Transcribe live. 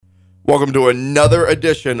Welcome to another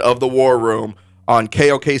edition of The War Room on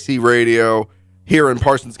KOKC Radio here in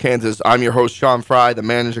Parsons, Kansas. I'm your host, Sean Fry, the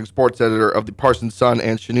managing sports editor of the Parsons Sun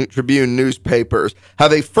and Chanute Tribune newspapers.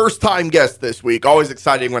 Have a first-time guest this week. Always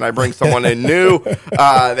exciting when I bring someone in new.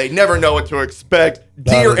 They never know what to expect.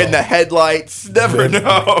 Deer in the headlights. Never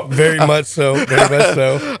know. Very much so. Very much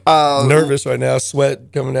so. Nervous right now.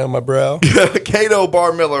 Sweat coming down my brow.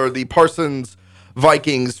 Kaito Miller, the Parsons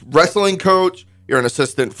Vikings wrestling coach. You're an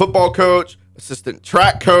assistant football coach, assistant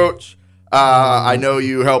track coach. I know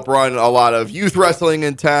you help run a lot of youth wrestling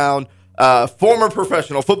in town. Former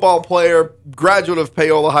professional football player, graduate of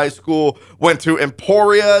Paola High School, went to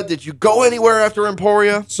Emporia. Did you go anywhere after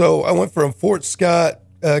Emporia? So I went from Fort Scott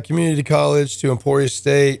Community College to Emporia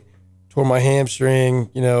State, tore my hamstring,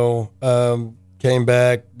 came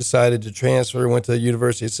back, decided to transfer, went to the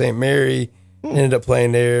University of St. Mary, ended up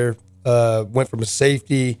playing there, went from a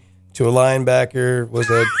safety to a linebacker, was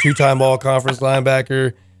a two-time all-conference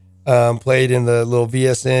linebacker, played in the little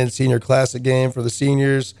VSN Senior Classic game for the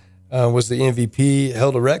seniors, was the MVP,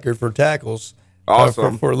 held a record for tackles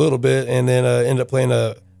for a little bit, and then ended up playing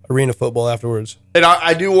arena football afterwards. And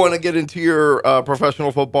I do want to get into your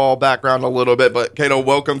professional football background a little bit, but Kaito,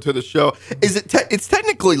 welcome to the show. Is it? It's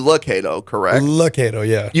technically La Kaito, correct? La Kaito,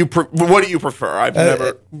 yeah. What do you prefer? I've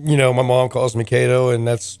never. My mom calls me Kaito, and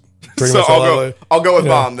that's pretty so much all I'll go with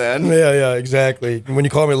mom then. Yeah, exactly. When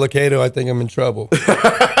you call me La Kaito, I think I'm in trouble.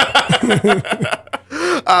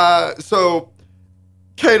 So,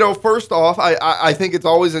 Kaito, first off, I think it's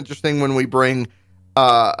always interesting when we bring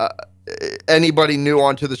anybody new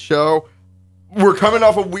onto the show. We're coming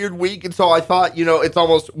off a weird week, and so I thought, it's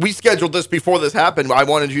almost, we scheduled this before this happened. I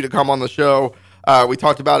wanted you to come on the show. We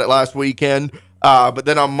talked about it last weekend, but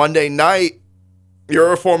then on Monday night,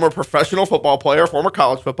 you're a former professional football player, former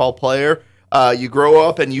college football player. You grow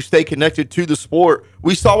up and you stay connected to the sport.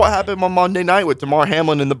 We saw what happened on Monday night with Damar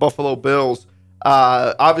Hamlin and the Buffalo Bills.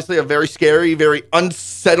 Obviously a very scary, very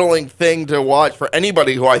unsettling thing to watch for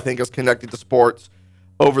anybody who I think is connected to sports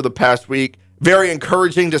over the past week. Very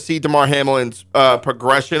encouraging to see Damar Hamlin's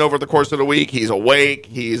progression over the course of the week. He's awake.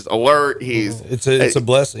 He's alert. It's a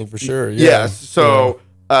blessing for sure. Yeah. Yes. So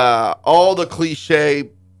all the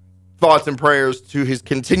cliche thoughts and prayers to his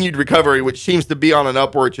continued recovery, which seems to be on an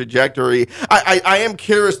upward trajectory. I am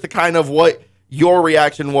curious to kind of what your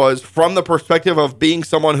reaction was from the perspective of being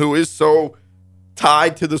someone who is so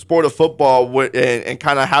tied to the sport of football, and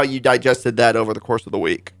kind of how you digested that over the course of the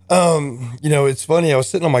week. It's funny. I was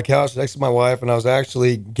sitting on my couch next to my wife, and I was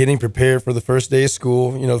actually getting prepared for the first day of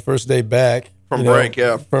school, the first day back. From break.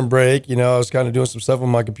 I was kind of doing some stuff on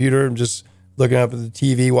my computer and just looking up at the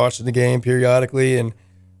TV, watching the game periodically, and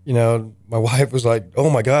my wife was like, "Oh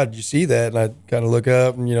my God, did you see that?" And I kind of look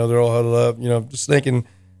up, and they're all huddled up, just thinking,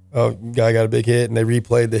 "Oh, guy got a big hit," and they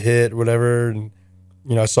replayed the hit or whatever, and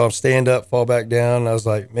I saw him stand up, fall back down, and I was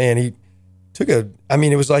like, "Man, he took it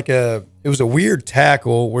was a weird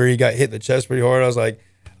tackle where he got hit in the chest pretty hard." I was like,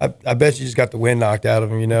 "I bet you just got the wind knocked out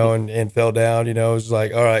of him, and fell down." It was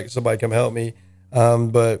like, "All right, somebody come help me."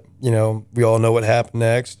 But we all know what happened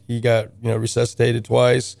next. He got resuscitated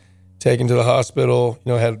twice, taken to the hospital,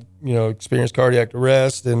 had, experienced cardiac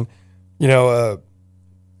arrest. And,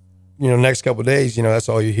 next couple of days, that's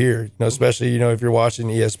all you hear, especially, if you're watching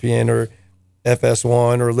ESPN or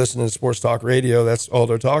FS1 or listening to sports talk radio, that's all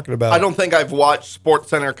they're talking about. I don't think I've watched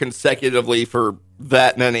SportsCenter consecutively for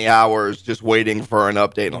that many hours, just waiting for an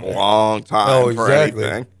update in a long time for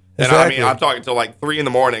anything. Exactly. And I'm talking till like 3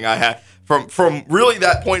 a.m. I had from really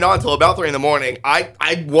that point on till about 3 a.m.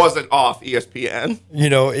 I wasn't off ESPN.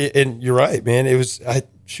 And you're right, man. It was I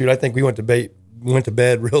think we went to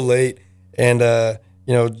bed real late, and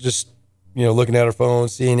just looking at our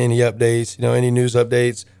phones, seeing any updates, any news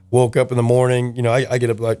updates. Woke up in the morning, I get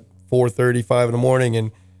up like 4:30, 5 in the morning,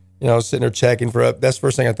 and I was sitting there checking for that's the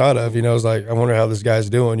first thing I thought of. I was like, I wonder how this guy's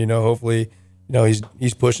doing. Hopefully,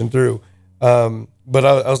 he's pushing through. But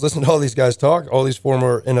I was listening to all these guys talk, all these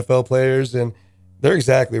former NFL players, and they're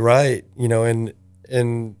exactly right,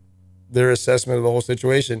 in their assessment of the whole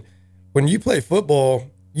situation. When you play football,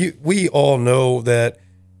 we all know that,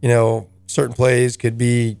 certain plays could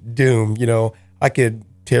be doomed. I could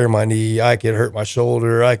tear my knee, I could hurt my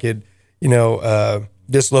shoulder, I could,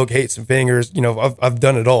 dislocate some fingers. I've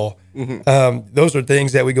done it all. Mm-hmm. Those are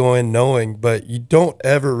things that we go in knowing, but you don't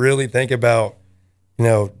ever really think about,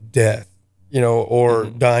 death. Or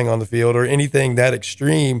mm-hmm. dying on the field or anything that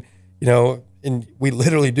extreme, and we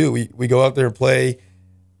literally do. We go out there and play,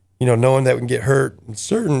 knowing that we can get hurt in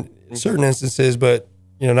certain instances, but,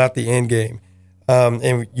 not the end game.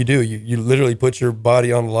 And you literally put your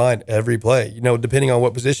body on the line every play, depending on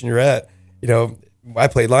what position you're at. I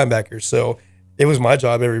played linebacker, so it was my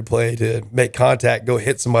job every play to make contact, go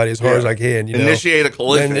hit somebody as hard as I can. Initiate a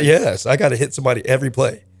collision. And yes, I got to hit somebody every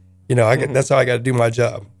play. That's how I got to do my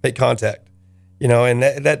job, make contact. And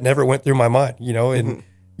that never went through my mind. And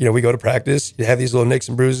we go to practice, you have these little nicks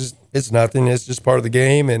and bruises. It's nothing. It's just part of the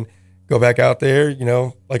game, and go back out there.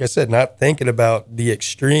 Like I said, not thinking about the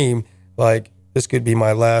extreme. Like, this could be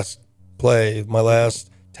my last play, my last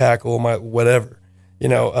tackle, my whatever.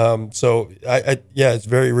 So it's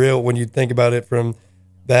very real when you think about it from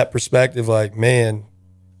that perspective. Like, man,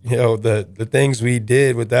 the things we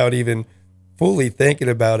did without even fully thinking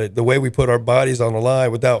about it, the way we put our bodies on the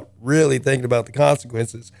line without really thinking about the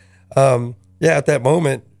consequences. At that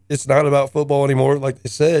moment, it's not about football anymore. Like they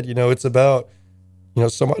said, it's about,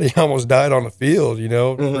 somebody almost died on the field,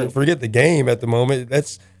 forget the game at the moment.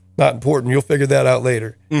 That's not important. You'll figure that out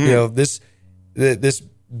later. This $1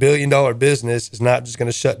 billion business is not just going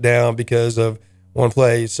to shut down because of one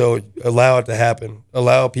play. So allow it to happen.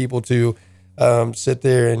 Allow people to sit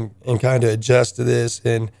there and kind of adjust to this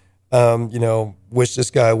and, wish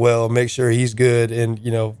this guy well, make sure he's good, and,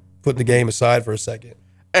 put the game aside for a second.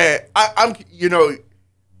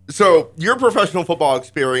 So your professional football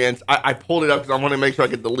experience, I pulled it up because I want to make sure I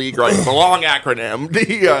get the league right. It's a long acronym.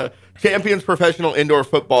 The Champions Professional Indoor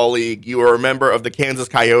Football League. You were a member of the Kansas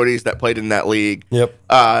Coyotes that played in that league. Yep.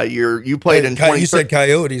 You played in 20. You said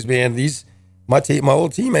Coyotes, man. My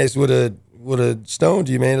old teammates would have stoned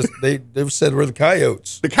you, man. They said we're the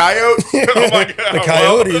Coyotes. The Coyotes? Oh my God. The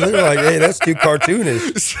Coyotes. They're like, hey, that's too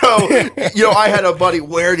cartoonish. So, I had a buddy.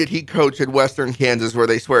 Where did he coach in Western Kansas where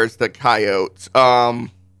they swear it's the Coyotes?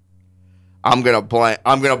 I'm gonna blank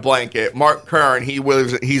it. Mark Kern.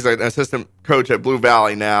 He's an assistant coach at Blue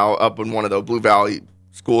Valley now, up in one of the Blue Valley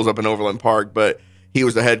schools up in Overland Park. But he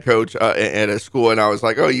was the head coach at a school, and I was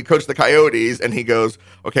like, "Oh, you coach the Coyotes?" And he goes,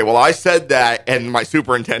 "Okay, well, I said that, and my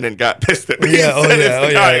superintendent got pissed at me." Yeah,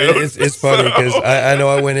 It's funny because I know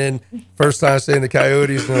I went in first time saying the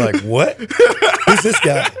Coyotes, and they're like, "What? Who's this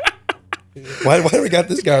guy? Why do we got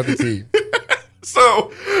this guy on the team?"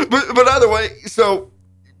 So, but either way, so.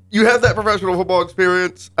 You have that professional football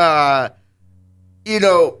experience.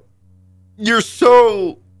 You're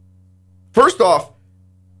so. First off,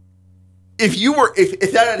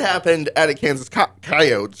 if that had happened at a Kansas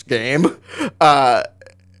Coyotes game,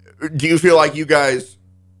 do you feel like you guys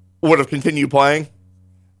would have continued playing?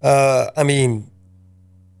 I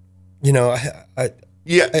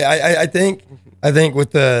think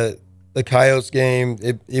with the Coyotes game,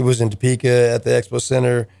 it was in Topeka at the Expo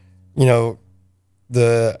Center.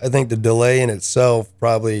 I think the delay in itself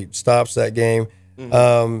probably stops that game.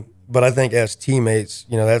 But I think as teammates,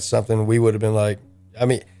 that's something we would have been like,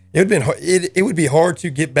 it would be hard to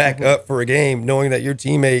get back up for a game knowing that your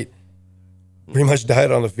teammate pretty much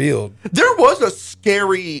died on the field. There was a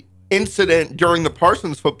scary incident during the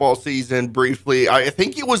Parsons football season briefly. I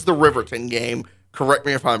think it was the Riverton game. Correct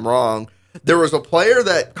me if I'm wrong. There was a player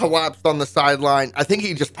that collapsed on the sideline. I think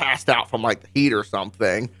he just passed out from the heat or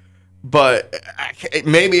something. But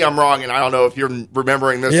maybe I'm wrong, and I don't know if you're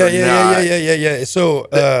remembering this or not. Yeah. So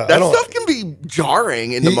that stuff can be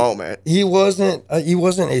jarring in the moment. He wasn't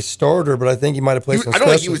a starter, but I think he might have played some. I don't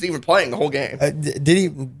think he was even playing the whole game. Did he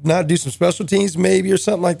not do some special teams, maybe, or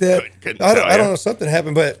something like that? I don't know. Something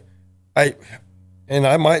happened, but I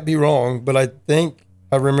might be wrong, but I think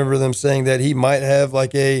I remember them saying that he might have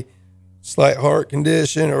a slight heart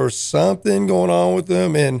condition or something going on with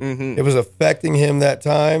him, and it was affecting him that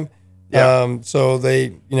time. Yeah. So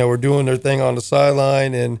they, were doing their thing on the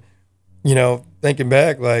sideline, and, thinking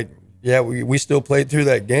back, we still played through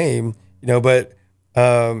that game, but.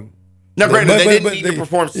 Now, granted, they didn't need to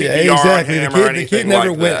perform CPR on him or anything. The kid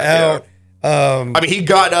never went out. Yeah. he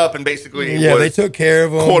got up and basically they took care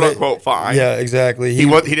of him. Quote unquote fine. Yeah, exactly. He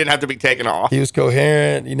didn't have to be taken off. He was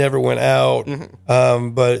coherent. He never went out.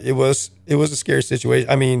 But it was a scary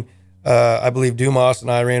situation. I believe Dumas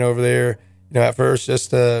and I ran over there, at first just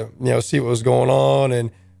to, see what was going on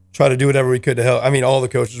and try to do whatever we could to help. All the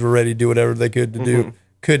coaches were ready to do whatever they could do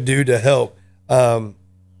to help.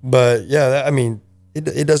 But yeah,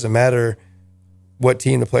 it doesn't matter what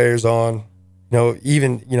team the player's on,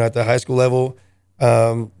 even, at the high school level,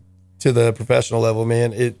 to the professional level,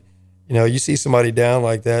 man, you see somebody down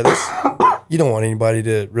like that, you don't want anybody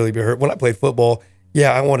to really be hurt. When I played football,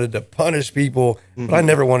 I wanted to punish people, but I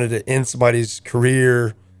never wanted to end somebody's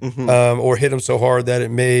career, or hit them so hard that it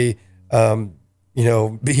may,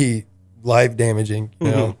 be life damaging,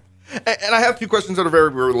 And I have two questions that are very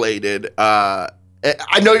related.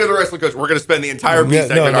 I know you're the wrestling coach. We're going to spend the entire B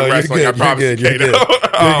segment on wrestling. I promise you, Kaito.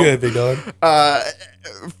 You're good, big dog.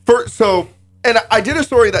 So And I did a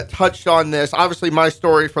story that touched on this. Obviously, my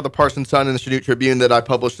story for the Parsons Sun and the Chanute Tribune that I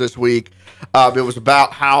published this week, it was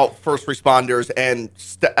about how first responders and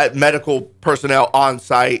medical personnel on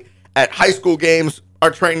site at high school games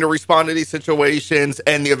are trained to respond to these situations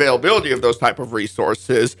and the availability of those type of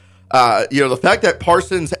resources. The fact that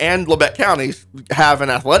Parsons and Labette counties have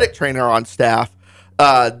an athletic trainer on staff,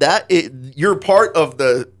 you're part of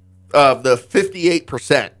the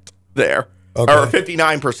 58% there. Okay. Or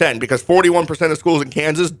 59%, because 41% of schools in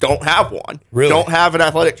Kansas don't have one. Really? Don't have an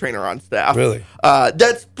athletic trainer on staff. Really?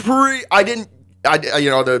 That's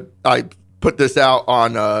I put this out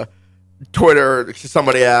on Twitter.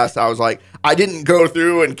 Somebody asked, I was like, I didn't go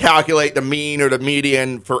through and calculate the mean or the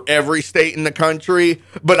median for every state in the country,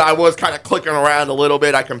 but I was kind of clicking around a little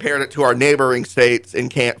bit. I compared it to our neighboring states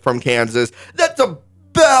from Kansas. That's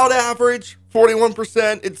about average.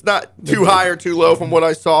 41%. It's not too high or too low from what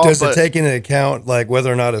I saw. Does it take into account like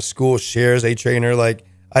whether or not a school shares a trainer? Like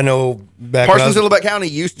I know back Parsons and Labette County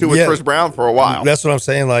used to with Chris Brown for a while. That's what I'm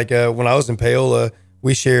saying. Like when I was in Paola,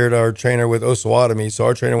 we shared our trainer with Osawatomie, so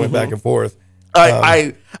our trainer went back and forth.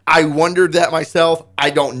 I wondered that myself. I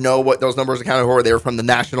don't know what those numbers accounted for. They were from the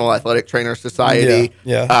National Athletic Trainer Society.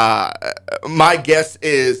 Yeah. My guess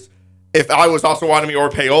is, if I was Osawatomie or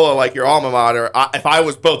Paola, like your alma mater, if I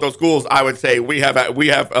was both those schools, I would say we have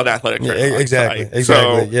an athletic trainer. Yeah, exactly.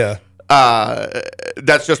 So, yeah.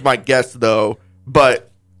 That's just my guess, though.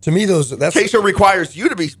 But to me, that's CASA requires you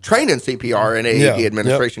to be trained in CPR and AED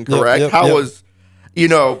administration, correct? Yep. Was,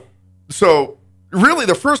 so really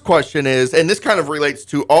the first question is, and this kind of relates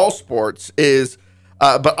to all sports, is.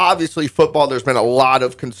 But obviously, football, there's been a lot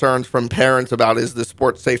of concerns from parents about, is this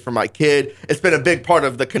sport safe for my kid? It's been a big part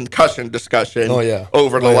of the concussion discussion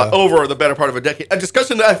over the better part of a decade. A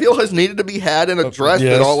discussion that I feel has needed to be had and addressed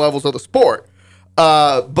at all levels of the sport.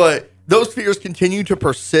 But those fears continue to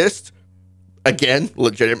persist, again,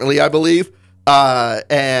 legitimately, I believe.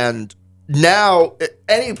 And now,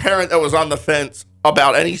 any parent that was on the fence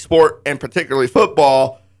about any sport, and particularly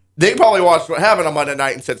football, they probably watched what happened on Monday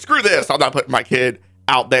night and said, screw this, I'm not putting my kid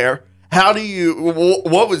out there. How do you,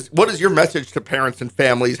 what is your message to parents and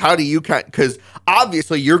families? How do you because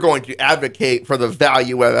obviously you're going to advocate for the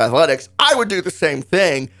value of athletics. I would do the same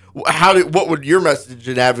thing. What would your message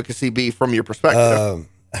and advocacy be from your perspective?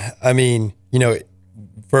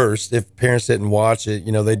 First, if parents didn't watch it,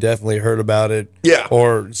 they definitely heard about it. Yeah.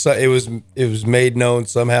 Or so it was made known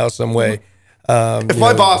somehow, some way. If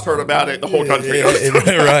my boss heard about it, the whole country knows.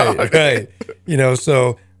 Right.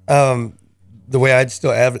 So the way I'd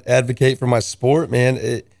still advocate for my sport,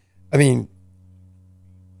 man,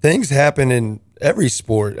 things happen in every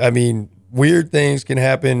sport. Weird things can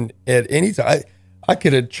happen at any time. I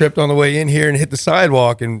could have tripped on the way in here and hit the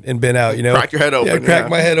sidewalk and been out, Crack your head open. Yeah, cracked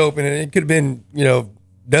my head open, and it could have been,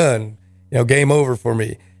 done, game over for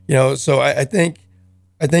me. So I think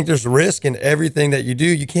there's risk in everything that you do.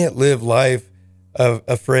 You can't live life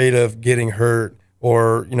afraid of getting hurt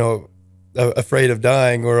or, afraid of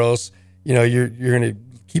dying, or else, you're going to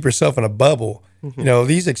keep yourself in a bubble. Mm-hmm.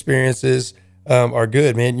 These experiences are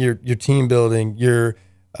good, man. You're team building. You're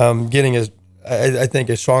getting I think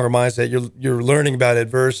a stronger mindset. You're learning about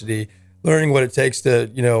adversity, learning what it takes to,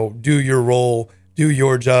 do your role, do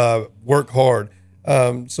your job, work hard.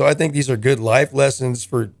 So I think these are good life lessons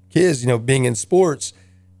for kids, being in sports.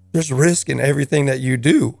 There's risk in everything that you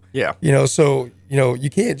do. Yeah. So, you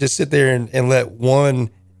can't just sit there and let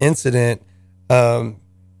one incident,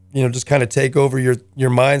 just kind of take over your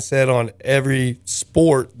mindset on every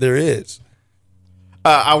sport there is.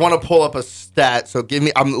 I want to pull up a stat. So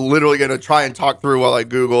I'm literally going to try and talk through while I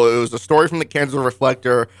Google. It was a story from the Kansas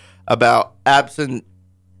Reflector about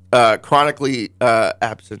chronically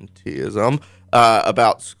absenteeism,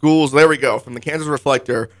 about schools. There we go. From the Kansas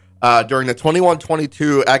Reflector, during the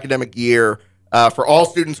 21-22 academic year, for all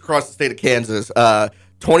students across the state of Kansas,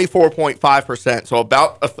 24.5%, so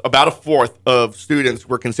about a fourth of students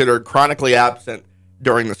were considered chronically absent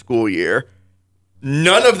during the school year.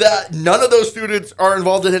 None of those students are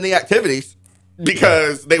involved in any activities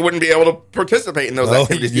because they wouldn't be able to participate in those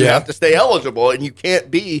activities. You have to stay eligible, and you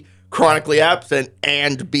can't be chronically absent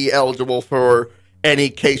and be eligible for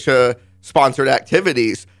any CASA-sponsored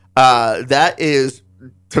activities. That is,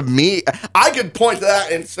 to me, I could point to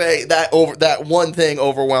that and say that one thing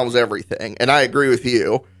overwhelms everything, and I agree with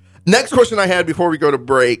you. Next question I had before we go to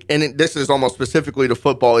break, and this is almost specifically to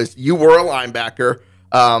football, is you were a linebacker,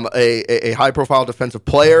 a high-profile defensive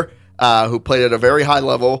player who played at a very high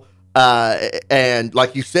level, and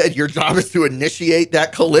like you said, your job is to initiate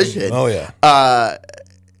that collision. Oh, yeah.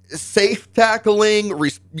 Safe tackling,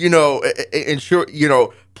 ensure,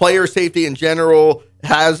 player safety in general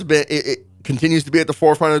has been, continues to be at the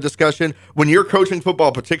forefront of discussion. When you're coaching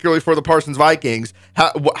football, particularly for the Parsons Vikings,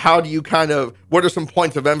 how do you what are some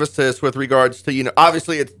points of emphasis with regards to,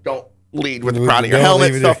 obviously it's don't lead with the crown of your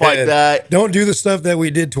helmet, stuff like that. Don't do the stuff that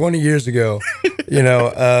we did 20 years ago.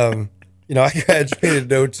 I graduated in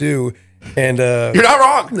 2002, and you're not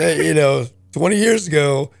wrong. 20 years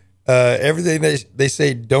ago, everything they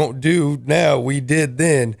say don't do now, we did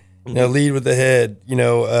then. Lead with the head,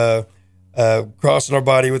 crossing our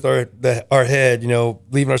body with our head,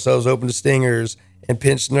 leaving ourselves open to stingers and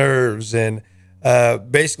pinched nerves, and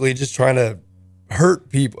basically just trying to hurt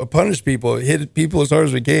people, punish people, hit people as hard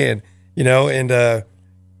as we can, and have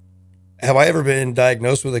I ever been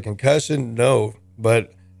diagnosed with a concussion? No,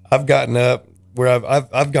 but I've gotten up where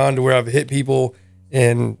I've gone to where I've hit people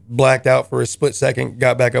and blacked out for a split second,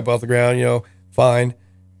 got back up off the ground, fine.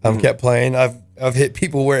 Kept playing. I've hit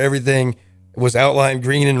people where everything was outlined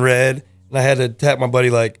green and red, and I had to tap my buddy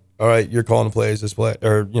like, all right, you're calling the plays, this play,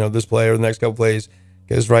 or this play or the next couple plays,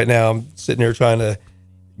 because right now I'm sitting here trying to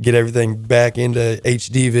get everything back into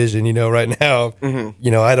HD vision. Right now,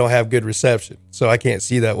 I don't have good reception, so I can't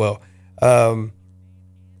see that well.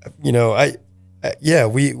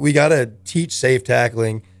 We got to teach safe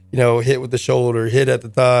tackling. Hit with the shoulder, hit at the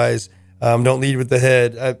thighs. Don't lead with the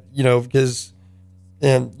head. Because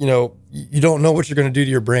you don't know what you're going to do to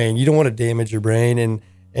your brain. You don't want to damage your brain,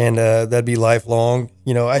 and that'd be lifelong.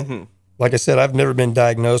 Like I said, I've never been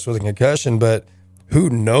diagnosed with a concussion, but who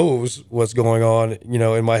knows what's going on,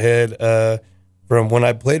 in my head from when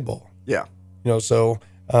I played ball. Yeah. So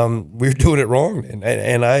we're doing it wrong,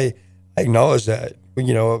 and I acknowledge that.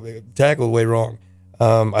 Tackled way wrong.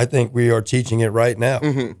 I think we are teaching it right now.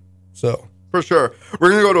 So. For sure. We're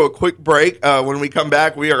going to go to a quick break. When we come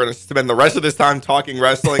back, we are going to spend the rest of this time talking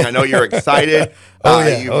wrestling. I know you're excited.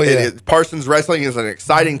 Parsons Wrestling is an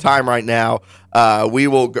exciting time right now. We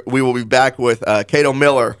will be back with Kaito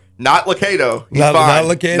Miller. Not Lakato. Not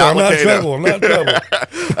Lakato. I'm not in trouble.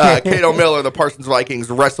 Kaito Miller, the Parsons Vikings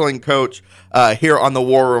wrestling coach, here on the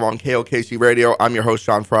War Room on KOKC Radio. I'm your host,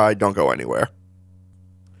 Sean Fry. Don't go anywhere.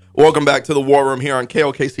 Welcome back to the War Room here on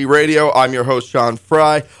KOKC Radio. I'm your host, Sean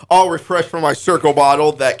Fry. All refreshed from my circle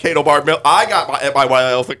bottle that Kaito Miller. I got at my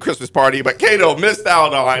White Elephant Christmas party, but Kaito missed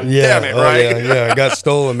out on. Yeah, damn it, right? Yeah, I got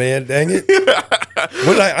stolen, man. Dang it.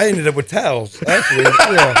 I ended up with towels, actually.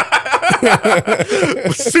 Yeah.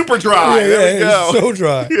 Super dry. There we go. So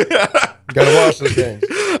dry. Yeah. Gotta wash those things.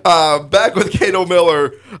 Back with Kaito Miller,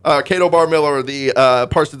 Kaito Bar Miller, the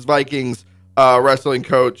Parsons Vikings wrestling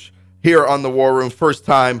coach here on the War Room. First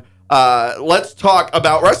time. Let's talk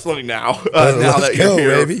about wrestling now. Now that you're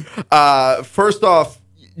here, baby. First off,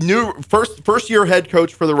 first year head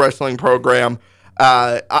coach for the wrestling program.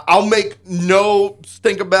 I'll make no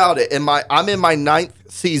stink about it. I'm in my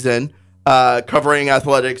 9th season covering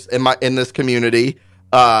athletics in this community,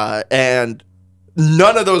 and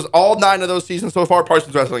all 9 of those seasons so far,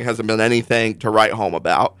 Parsons Wrestling hasn't been anything to write home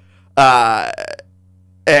about,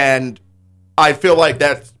 and I feel like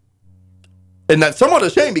that's somewhat a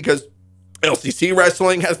shame because LCC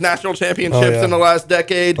Wrestling has national championships in the last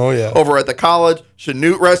decade. Over at the college,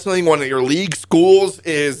 Chanute Wrestling, one of your league schools,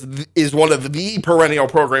 is one of the perennial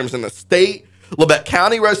programs in the state. Labette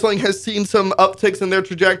County Wrestling has seen some upticks in their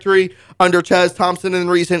trajectory under Chaz Thompson in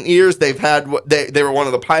recent years. They were one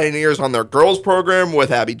of the pioneers on their girls program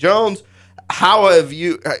with Abby Jones. How have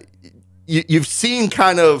you've seen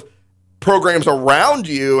kind of programs around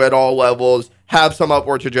you at all levels have some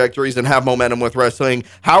upward trajectories and have momentum with wrestling?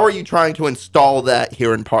 How are you trying to install that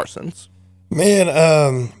here in Parsons?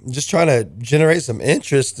 Man, just trying to generate some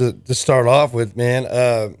interest to start off with,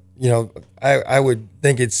 man. I would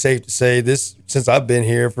think it's safe to say this, since I've been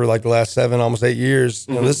here for like the last 7, almost 8 years,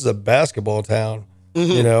 this is a basketball town,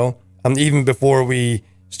 even before we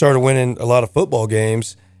started winning a lot of football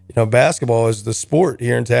games, basketball is the sport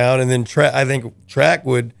here in town. And then I think track,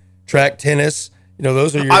 tennis,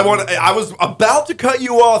 those are your. I was about to cut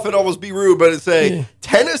you off and almost be rude, but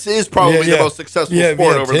tennis is probably the most successful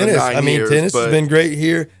sport over tennis. the 9 years. Tennis has been great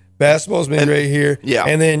here. Basketball's been great here. Yeah.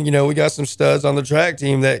 And then, we got some studs on the track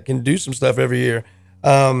team that can do some stuff every year.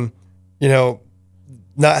 Not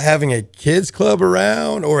having a kids club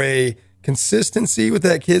around or a consistency with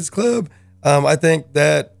that kids club, I think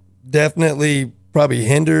that definitely probably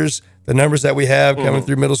hinders the numbers that we have coming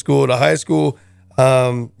through middle school to high school.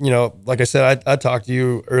 Like I said, I talked to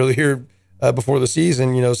you earlier before the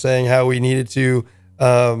season, saying how we needed to,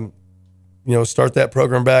 start that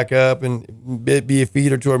program back up and be a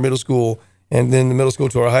feeder to our middle school, and then the middle school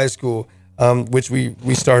to our high school, which we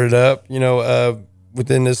started up,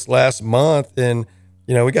 within this last month, and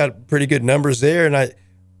we got pretty good numbers there. And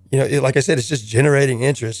like I said, it's just generating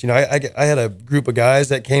interest. I had a group of guys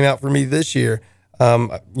that came out for me this year.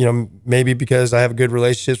 Maybe because I have good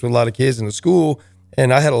relationships with a lot of kids in the school,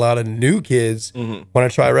 and I had a lot of new kids want to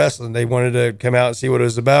try wrestling. They wanted to come out and see what it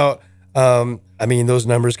was about. Those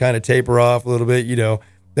numbers kind of taper off a little bit.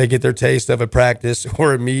 They get their taste of a practice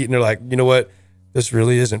or a meet, and they're like, you know what, this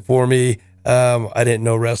really isn't for me. I didn't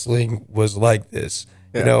know wrestling was like this,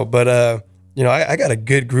 But I got a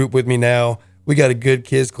good group with me now. We got a good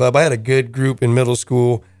kids club. I had a good group in middle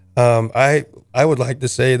school. I would like to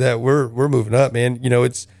say that we're moving up, man.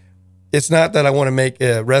 It's not that I want to make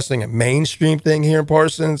wrestling a mainstream thing here in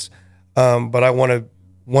Parsons, but I want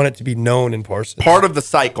it to be known in Parsons. Part of the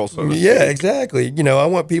cycle, so to speak. Yeah, exactly. I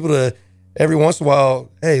want people to every once in a while,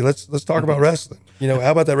 hey, let's talk about wrestling.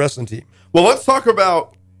 How about that wrestling team? Well, let's talk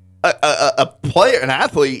about a player, an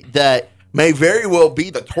athlete that may very well be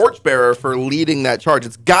the torchbearer for leading that charge.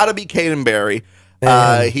 It's got to be Kaito Miller.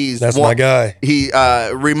 That's my guy.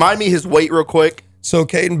 Remind me his weight real quick. So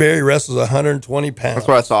Kaito Miller wrestles 120 pounds. That's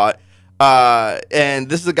what I thought. And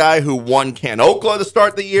this is a guy who won Canocla to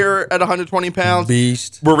start the year at 120 pounds.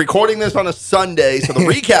 Beast. We're recording this on a Sunday, so the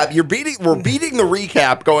recap, we're beating the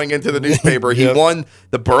recap going into the newspaper. He won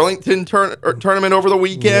the Burlington tournament over the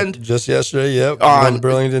weekend. Just yesterday, won the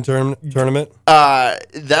Burlington tournament.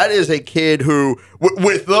 That is a kid who,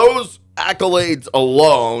 with those accolades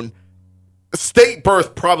alone, state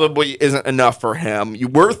berth probably isn't enough for him.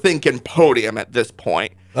 We're thinking podium at this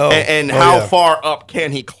point. How far up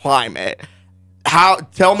can he climb it?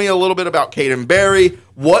 Tell me a little bit about Kaito Miller.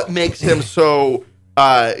 What makes him so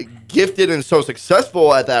gifted and so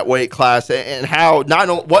successful at that weight class, and how not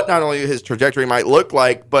only his trajectory might look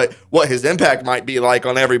like, but what his impact might be like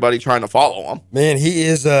on everybody trying to follow him. Man, he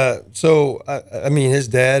is. His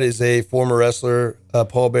dad is a former wrestler,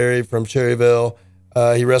 Paul Berry from Cherryville.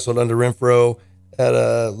 He wrestled under Renfro at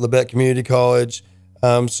Labette Community College.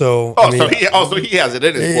 So he has it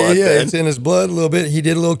in his blood. Yeah, it's in his blood a little bit. He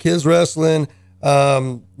did a little kids wrestling.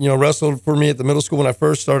 Wrestled for me at the middle school when I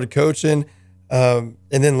first started coaching. And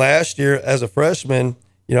then last year as a freshman,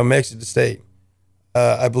 makes it to state.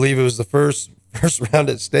 I believe it was the first round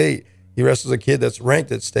at state. He wrestles a kid that's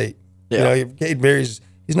ranked at state. Yeah. Kaito Miller's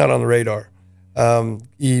he's not on the radar.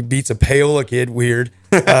 He beats a Paola kid. Weird.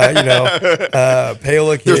 Paola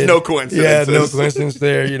kid. There's no coincidence. Yeah, no coincidence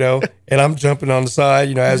there, And I'm jumping on the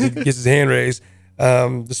side, as he gets his hand raised,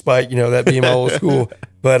 despite, that being my old school.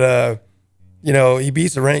 But, he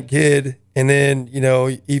beats a ranked kid, and then,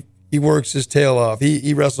 he works his tail off.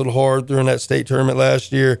 He wrestled hard during that state tournament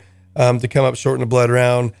last year to come up short in the blood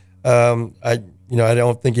round. I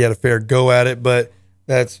don't think he had a fair go at it, but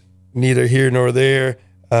that's neither here nor there.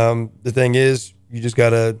 The thing is, you just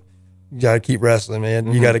gotta keep wrestling, man.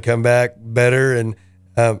 Mm-hmm. You got to come back better and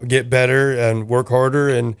get better and work harder.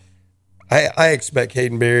 And I expect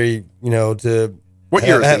Kaito Miller, to. What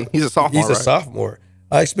year is he? He's a sophomore. He's a sophomore.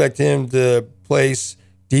 I expect him to place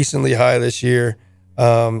decently high this year.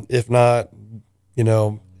 If not,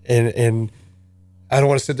 and I don't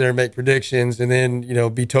want to sit there and make predictions and then,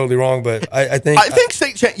 be totally wrong. But I think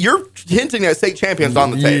you're hinting at state champions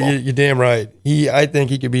on the table. You're damn right. I think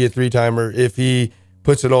he could be a 3-timer if he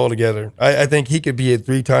puts it all together. I think he could be a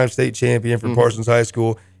 3-time state champion for Parsons High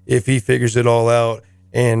School if he figures it all out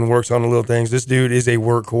and works on the little things. This dude is a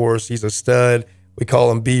workhorse. He's a stud. We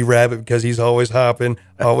call him B-Rabbit because he's always hopping,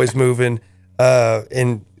 always moving.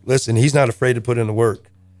 And listen, he's not afraid to put in the work.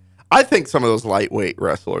 I think some of those lightweight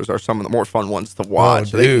wrestlers are some of the more fun ones to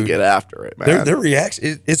watch. They can get after it, man. Their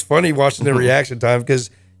reaction, it's funny watching their reaction time because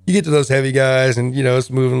you get to those heavy guys and, it's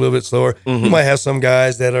moving a little bit slower. You might have some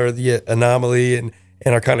guys that are the anomaly and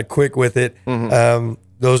are kind of quick with it.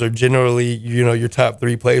 Those are generally, your top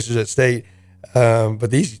 3 placers at state. But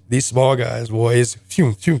these small guys, boys,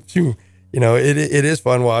 it is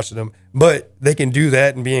fun watching them. But they can do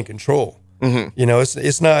that and be in control.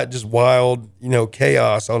 It's not just wild,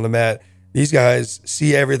 chaos on the mat. These guys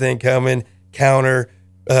see everything coming, counter.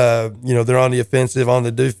 They're on the offensive, on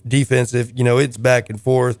the defensive. It's back and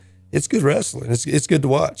forth. It's good wrestling. It's good to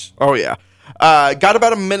watch. Oh yeah. Got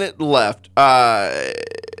about a minute left.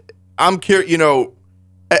 I'm curious.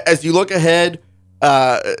 As you look ahead,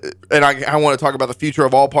 and I want to talk about the future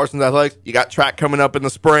of all Parsons athletics. You got track coming up in the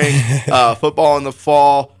spring, football in the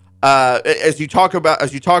fall. As you talk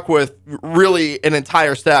with really an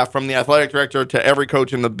entire staff from the athletic director to every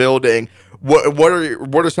coach in the building, what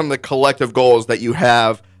are some of the collective goals that you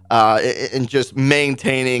have in just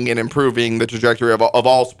maintaining and improving the trajectory of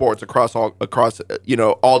all sports across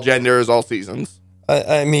all genders, all seasons?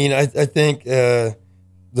 I think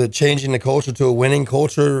the changing the culture to a winning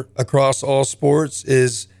culture across all sports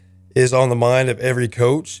is is on the mind of every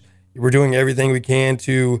coach. We're doing everything we can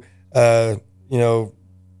to,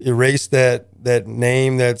 erase that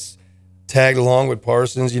name that's tagged along with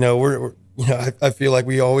Parsons. I feel like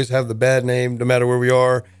we always have the bad name no matter where we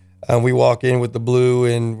are. We walk in with the blue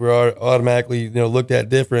and we're automatically, looked at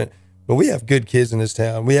different. But we have good kids in this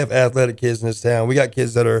town. We have athletic kids in this town. We got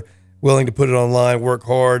kids that are willing to put it online, work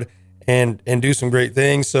hard, and do some great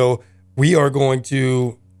things. So we are going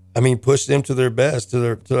to, push them to their best,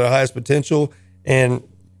 to their highest potential. And,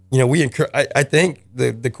 we encourage. I think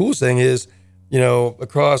the coolest thing is,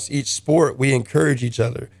 across each sport, we encourage each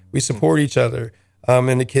other. We support each other.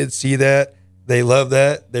 And the kids see that. They love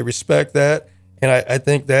that. They respect that. And I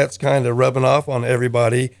think that's kind of rubbing off on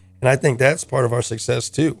everybody. And I think that's part of our success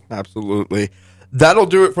too. Absolutely. That'll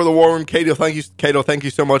do it for the War Room. Kaito, thank you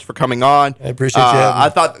so much for coming on. I appreciate you having me. I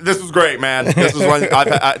thought this was great, man. This is one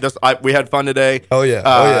we had fun today. Oh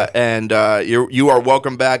yeah. And you are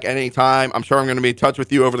welcome back anytime. I'm sure I'm going to be in touch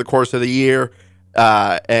with you over the course of the year.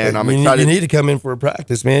 And I'm excited. You need to come in for a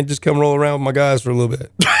practice, man. Just come roll around with my guys for a little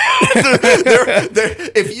bit.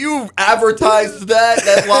 If you advertised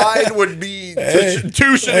that line would be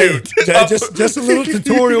too shoot. Just a little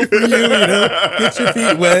tutorial for you, get your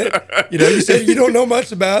feet wet. You said you don't know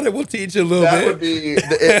much about it. We'll teach you a little bit. That would be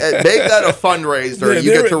make that a fundraiser.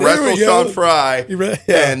 You get to wrestle Sean Fry,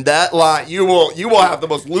 and that line you will have the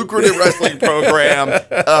most lucrative wrestling program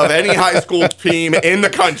of any high school team in the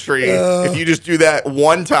country if you just do that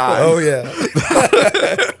one time. Oh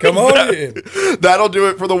yeah, come on in. That'll do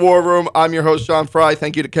it for the War Room. I'm your host, Sean Fry.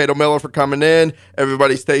 Thank you to Kaito Miller for coming in.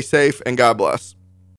 Everybody stay safe and God bless.